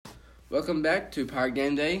Welcome back to Pirate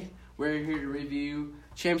Game Day. We're here to review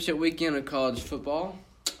championship weekend of college football.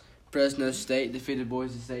 Fresno State defeated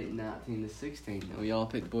Boise State 19-16, and we all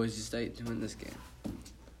picked Boise State to win this game.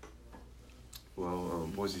 Well,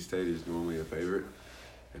 Boise State is normally a favorite,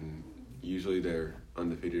 and usually they're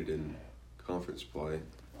undefeated in conference play,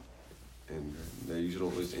 and they usually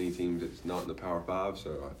don't lose to any team that's not in the Power 5,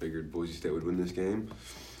 so I figured Boise State would win this game,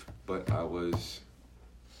 but I was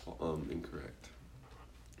incorrect.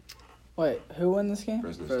 Wait, who won this game?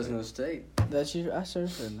 Fresno State. That's you. I sure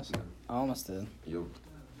said this. I almost did. Yo.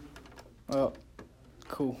 Well,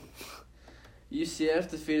 cool.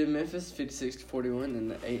 UCF defeated Memphis 56-41 in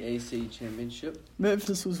the AAC championship.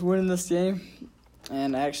 Memphis was winning this game,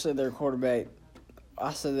 and actually their quarterback,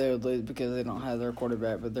 I said they would lose because they don't have their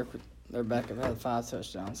quarterback, but their backup had 5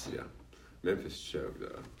 touchdowns. Yeah. Memphis choked,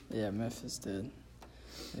 though. Yeah, Memphis did.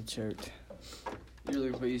 They choked. You're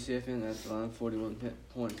looking for UCF in at the line, 41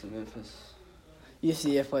 points in Memphis.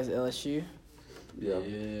 UCF plays LSU.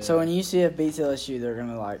 Yeah. So when UCF beats LSU, they're going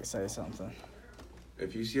to, say something.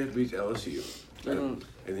 If UCF beats LSU, They don't-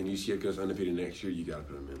 and then UCF goes undefeated next year, you got to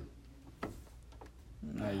put them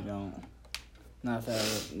in. No, you don't. Not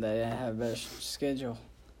if they have a better schedule.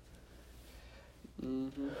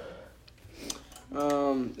 Mm-hmm.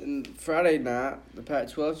 And Friday night, the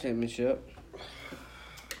Pac-12 championship.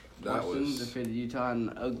 That Washington was defeated Utah in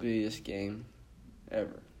the ugliest game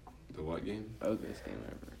ever. the what game? Ugliest game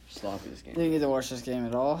ever. Sloppiest game. Didn't get to watch this game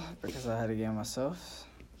at all because I had a game myself.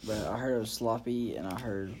 But I heard it was sloppy, and I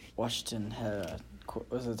heard Washington had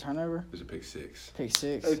was it a turnover? It was a pick 6. Pick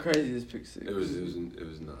 6. The craziest pick 6. It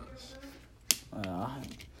was nuts.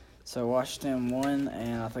 So Washington won,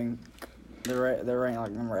 and I think they're ranked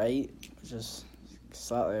like number 8, which is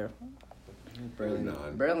slightly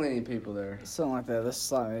Barely any people there. something like that. That's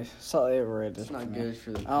slightly overrated. It's not for me. good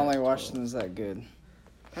for the I don't think Pac-12. Washington's that good.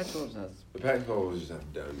 Pac-12 has. The Pac-12 was just a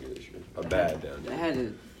down year this year. A bad down They year. had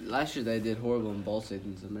it last year. They did horrible in bowl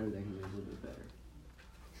season, so maybe they can do a little bit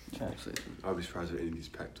better. Bowl season. I'll be surprised if any of these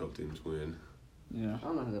Pac-12 teams win. Yeah. I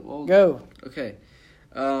don't know how that. Well, Go. Okay.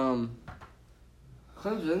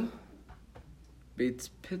 Clemson beats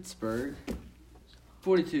Pittsburgh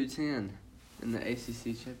 42-10 in the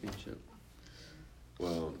ACC championship.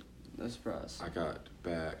 Well, No surprise. I got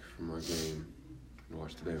back from my game and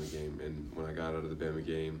watched the Bama game, and when I got out of the Bama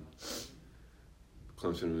game,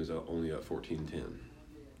 Clemson was only up 14-10.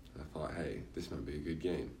 I thought, hey, this might be a good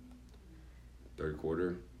game. Third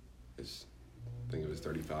quarter, I think it was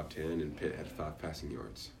 35-10, and Pitt had 5 passing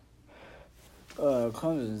yards.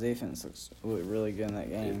 Clemson's defense looked really good in that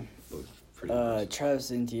game. It looked pretty nice.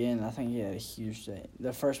 Travis Etienne, I think he had a huge day.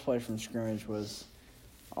 The first play from scrimmage was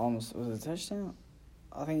it a touchdown?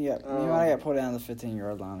 I think he might have got pulled down the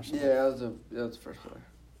 15-yard line or something. Yeah, that was the first play.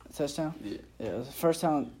 Touchdown? Yeah. Yeah, it was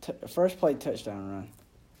the first play touchdown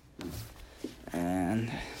run.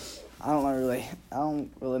 And I don't really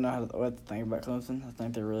know what to think about Clemson. I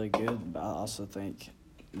think they're really good, but I also think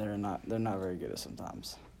they're not very good at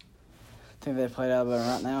sometimes. I think if they played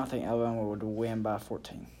Alabama right now, I think Alabama would win by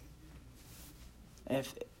 14.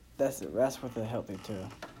 If that's what they help me too.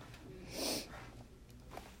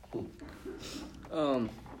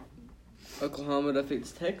 Oklahoma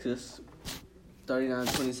defeats Texas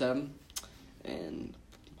 39-27 and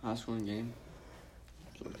high scoring game.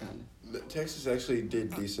 Texas actually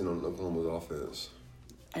did decent on Oklahoma's offense.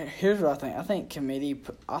 Here's what I think. I think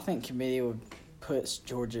committee would put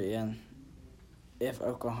Georgia in if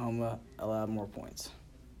Oklahoma allowed more points.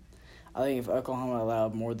 I think if Oklahoma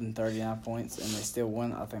allowed more than 39 points and they still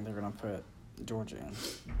won, I think they're going to put Georgia in.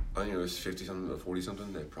 I think it was 50-something or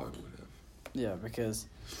 40-something. They probably would have. Yeah, because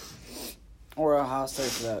or Ohio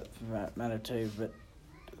State for that matter too. But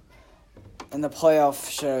in the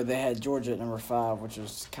playoff show, they had Georgia at number 5, which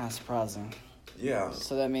was kind of surprising. Yeah.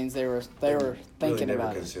 So that means they were really thinking never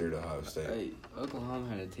about it. considered Ohio State. Hey, Oklahoma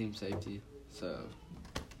had a team safety, so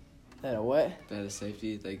They had a what? they had a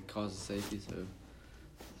safety. They caused a safety, so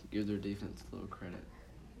give their defense a little credit.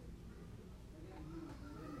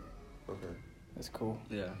 Okay. That's cool.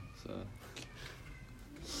 Yeah, so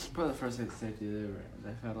probably the first safety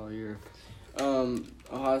they've had all year.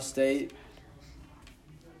 Ohio State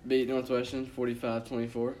beat Northwestern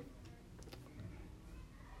 45-24.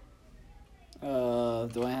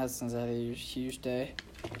 Dwayne Haskins had a huge day.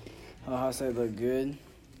 Ohio State looked good.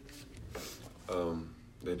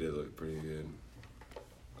 They did look pretty good.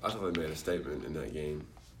 I thought they made a statement in that game.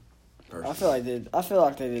 I feel like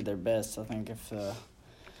they did their best. I think if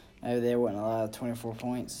maybe they wouldn't allow 24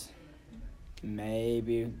 points,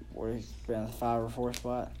 maybe we're in the 5 or 4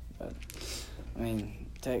 spot. But I mean,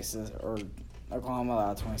 Texas or Oklahoma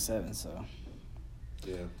allowed 27, so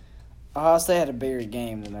Yeah. Ohio State had a bigger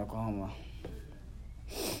game than Oklahoma.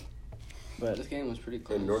 But This game was pretty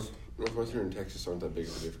close. And Northwestern and Texas aren't that big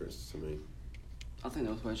of a difference to me. I think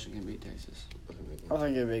Northwestern can beat Texas. I think they I can.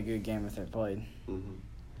 think it'd be a good game if they played. Mm-hmm.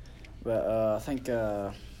 But I think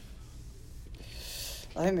the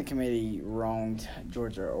committee wronged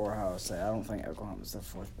Georgia or Ohio State. I don't think Oklahoma's the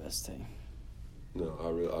fourth best team. No, I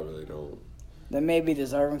really don't. They may be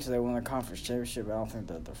deserving because they won the conference championship, but I don't think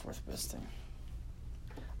they're the fourth best team.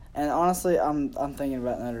 And honestly, I'm thinking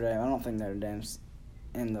about Notre Dame. I don't think Notre Dame's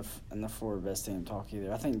in the fourth best team talk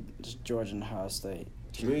either. I think just Georgia and Ohio State.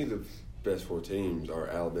 To me, the best four teams are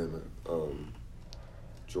Alabama,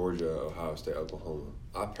 Georgia, Ohio State, Oklahoma.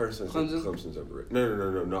 I personally think Clemson? Clemson's overrated.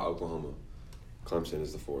 No, not Oklahoma. Clemson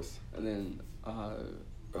is the fourth. And then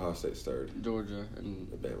Ohio State's third. Georgia and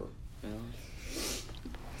Alabama.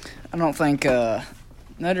 I don't think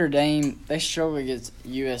Notre Dame, they struggle against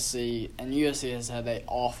USC, and USC has had an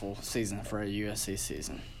awful season for a USC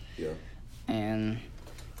season. Yeah. And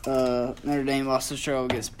Notre Dame also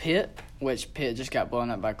struggled against Pitt, which Pitt just got blown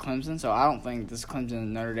up by Clemson. So I don't think this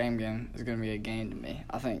Clemson-Notre Dame game is going to be a game to me.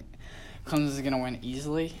 I think Clemson's going to win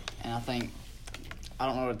easily, and I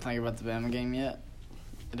don't know what to think about the Bama game yet.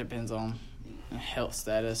 It depends on health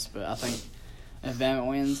status, but I think if Bama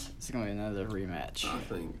wins, it's going to be another rematch. I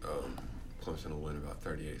think Clemson will win about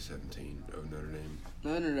 38-17 over Notre Dame.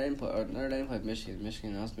 Notre Dame played Michigan.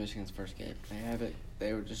 That was Michigan's first game.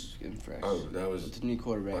 They were just getting fresh. Oh, that was with the new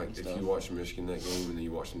quarterback like and if stuff. you watch Michigan that game and then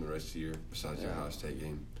you watch them the rest of the year, besides the Yeah. Ohio State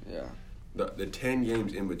game. Yeah. The 10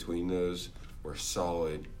 games in between those were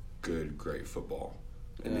solid, good, great football.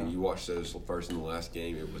 And then Yeah. you watch those first and the last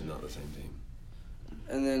game, it was not the same team.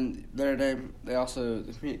 And then Notre Dame, they also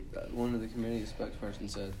one of the committee spokesperson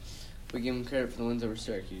said, "We give them credit for the wins over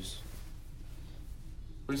Syracuse."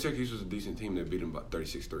 When Syracuse was a decent team, they beat them by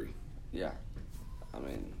 36-3. Yeah, I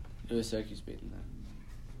mean, it was Syracuse beating them.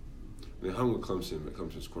 They hung with Clemson, but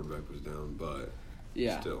Clemson's quarterback was down. But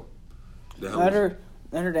Yeah, still, they hung with-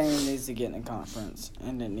 Notre Dame needs to get in the conference,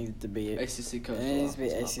 and it needs to be ACC It Coastal. needs to be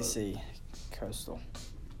That's my vote. ACC Coastal.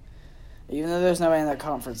 Even though there's nobody in that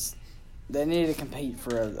conference, they need to compete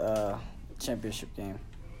for a championship game.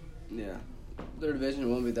 Yeah, their division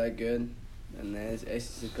won't be that good, and it's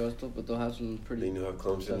ACC Coastal, but they'll have some pretty. Then you have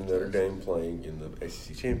Clemson and tough Notre tests. Dame playing in the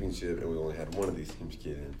ACC championship, and we only had one of these teams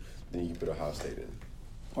get in. Then you can put Ohio State in,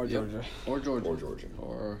 Or Yep. Georgia. Or Georgia. or Georgia.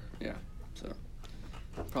 Or yeah, so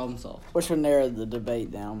problem solved. Which would narrow the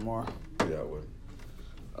debate down more. Yeah, it would.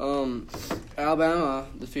 Alabama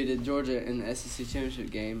defeated Georgia in the SEC championship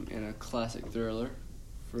game in a classic thriller.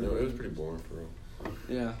 Yeah, it was pretty boring for real.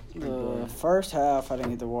 Yeah, pretty The boring. first half I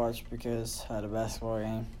didn't get to watch because I had a basketball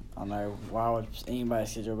game. I don't know why would anybody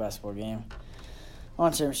schedule a basketball game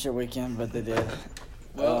on championship weekend, but they did.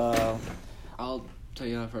 Well, I'll tell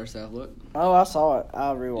you how the first half looked. I saw it.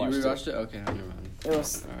 I You rewatched rewatched it? Okay, never mind. it. It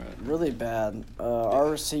was All right. really bad.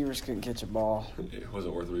 Our receivers couldn't catch a ball. It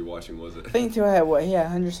wasn't worth rewatching, was it? I think Tua had what? He had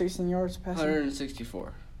 116 yards passing. 164.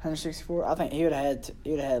 164. I think he would have had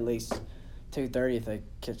at least 230 if they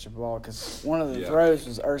catch the ball because one of the Yeah. throws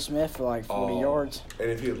was Irv Smith for like 40 Oh. yards.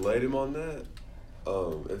 And if he had laid him on that,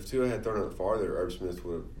 if Tua had thrown it farther, Irv Smith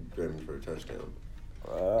would have been for a touchdown.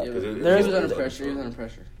 Yeah, Because but it- he there's- was under it- pressure. He was under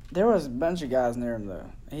pressure. There was a bunch of guys near him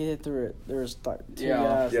though. He hit through it. There was like two Yeah.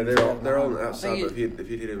 guys. Yeah, they're on the I outside, think but if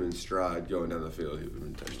he'd hit him in stride going down the field, he would have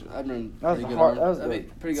been touched. I've been That was pretty a good hard. arm. That was I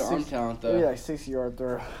mean, pretty good arm talent Maybe though. like 60-yard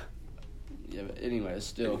throw. Yeah, but anyways,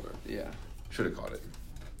 still, Anyway. yeah. Should have caught it.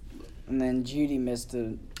 And then Judy missed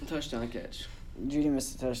a Touchdown catch.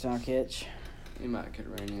 touchdown catch. He might could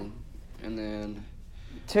ran in, and then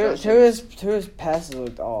Two Josh his passes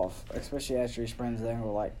looked off, especially after he sprained his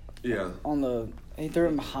ankle. Like Yeah. he threw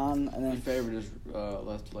him behind, and he then favored his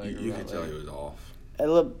left leg. or You right could tell leg. he was off.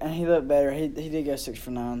 he looked better. He did go 6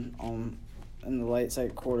 for 9 in the late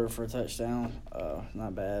second quarter for a touchdown.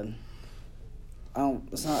 Not bad. I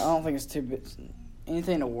don't think it's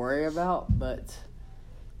anything to worry about, but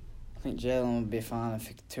I think Jalen would be fine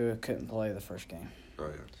if Tua couldn't play the first game. Oh,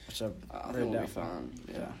 yeah. Which I really think we'll be doubt. fine.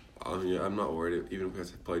 Yeah. I'm not worried. Even if we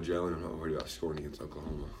have to play Jalen, I'm not worried about scoring against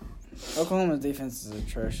Oklahoma. Oklahoma's defense is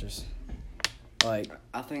atrocious. Like,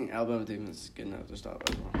 I think Alabama defense is good enough to stop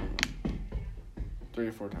Oklahoma 3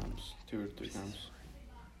 or 4 times, 2 or 3 times.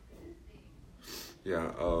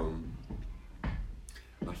 Yeah,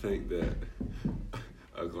 I think that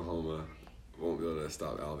Oklahoma won't be able to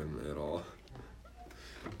stop Alabama at all.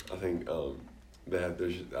 I think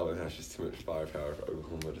Alabama has just too much firepower for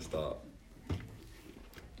Oklahoma to stop.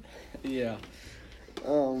 Yeah.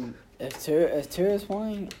 if Tua is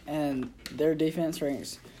playing and their defense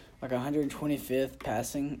ranks like 125th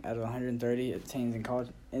passing out of 130 teams in college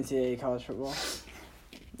NCAA college football.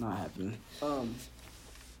 Not happening.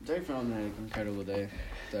 Jake Fromm had an incredible day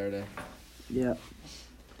Saturday. Yeah.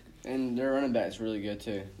 And their running back's really good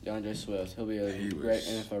too. DeAndre Swift. He'll be a great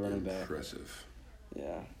NFL running back. Impressive.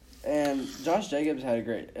 Yeah. And Josh Jacobs had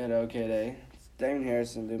an okay day. Damon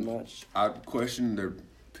Harrison didn't do much. I questioned their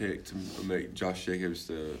pick to make Josh Jacobs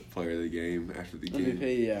the player of the game after the game.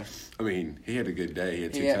 MVP, yeah. I mean, he had a good day. He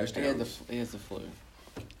had two touchdowns. He has the flu.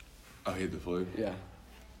 Oh, he had the flu? Yeah.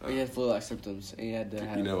 He had flu-like symptoms. He had to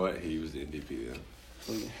have. You know what? He was the MVP, though.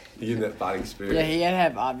 Flu. He had that fighting spirit. Yeah, he had to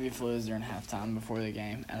have obvious flus during halftime before the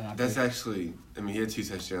game. That's actually, I mean, he had 2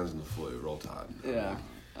 touchdowns in the flu. Roll Tide. Yeah.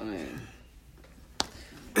 I mean.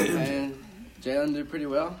 And Jalen did pretty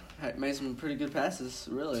well. Made some pretty good passes,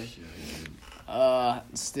 really. Yeah, he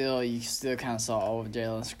did. You still kind of saw all of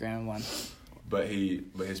Jalen scrambling. But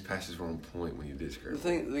his passes were on point when he did scramble.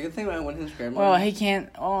 The good thing about when he scrambled. Well, he can't.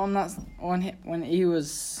 Oh, I'm not. When he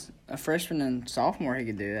was a freshman and sophomore, he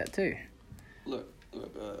could do that too. Look.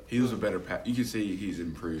 He was a better pass. You can see he's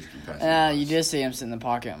improved in passing. You just see him sit in the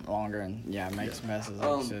pocket longer and make some passes.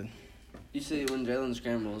 Like you said. You see, when Jalen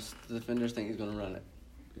scrambles, the defenders think he's going to run it.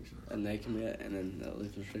 Exactly. And they commit, and then they'll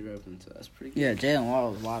leave the receiver open. So that's pretty good. Yeah, Jalen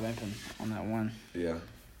Waddle was wide open on that one. Yeah.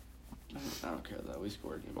 I don't care though. We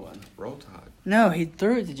scored and won. Roll Tide. No, he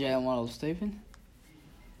threw it to Jalen Waddle, Stephen.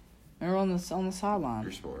 Remember on the sideline.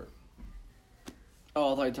 You're smart.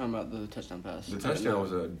 Oh, I thought you were talking about the touchdown pass. The touchdown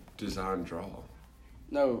was a design draw.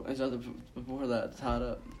 No, it's before that, tied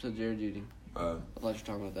up to Jared Judy. I thought you were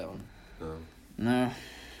talking about that one. No. No,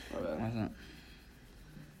 My bad. wasn't.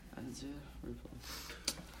 I didn't see it.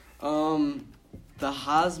 The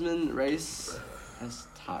Heisman race has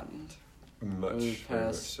tightened. Much, Over the very much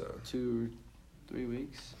past so. 2 or 3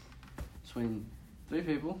 weeks between 3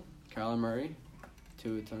 people: Kyler Murray,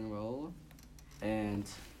 Tua Tagovailoa, and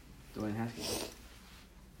Dwayne Haskins.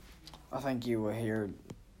 I think you will hear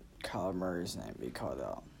Kyler Murray's name be called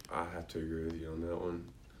out. I have to agree with you on that one.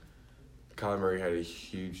 Kyler Murray had a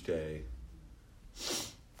huge day.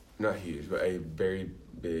 Not huge, but a very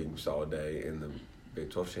big, solid day in the Big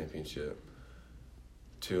 12 championship.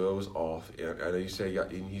 Tua was off. I know you say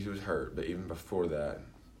he was hurt, but even before that,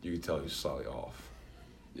 you could tell he was slightly off.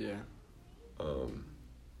 Yeah. And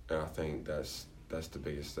I think that's the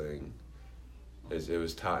biggest thing. Is it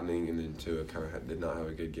was tightening, and then Tua kind of did not have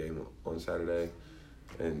a good game on Saturday,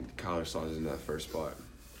 and Kyler slots in that first spot.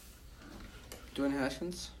 Dwayne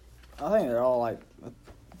Haskins. I think they're all like a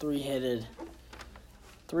three-headed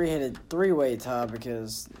three-way tie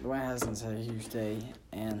because Dwayne Haskins had a huge day,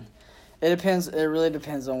 and it depends. It really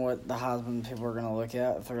depends on what the Heisman people are going to look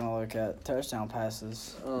at. If they're going to look at touchdown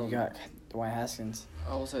passes, you got Dwayne Haskins.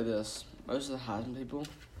 I will say this: most of the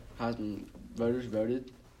Heisman voters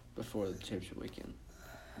voted before the championship weekend.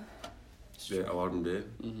 Yeah, a lot of them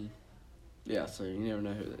did. Mm-hmm. Yeah, so you never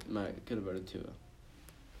know who could have voted Tua.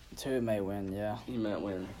 Tua may win, yeah. He might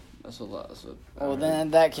win. That's a lot. Well, then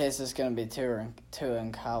in that case, it's going to be Tua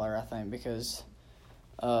and Kyler, I think, because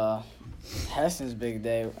Haskins' big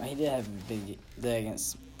day. He did have a big day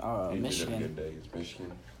against He Michigan. did have a good day against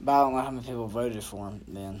Michigan. But I don't know how many people voted for him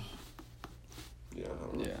then. Yeah, I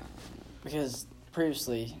don't know. Yeah. Because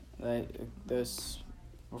previously, those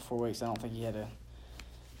 4 weeks, I don't think he had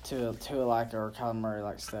Tua-like or Kyler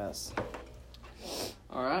Murray-like stats.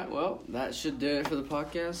 All right. Well, that should do it for the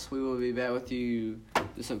podcast. We will be back with you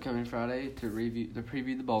this upcoming Friday to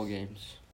preview the bowl games.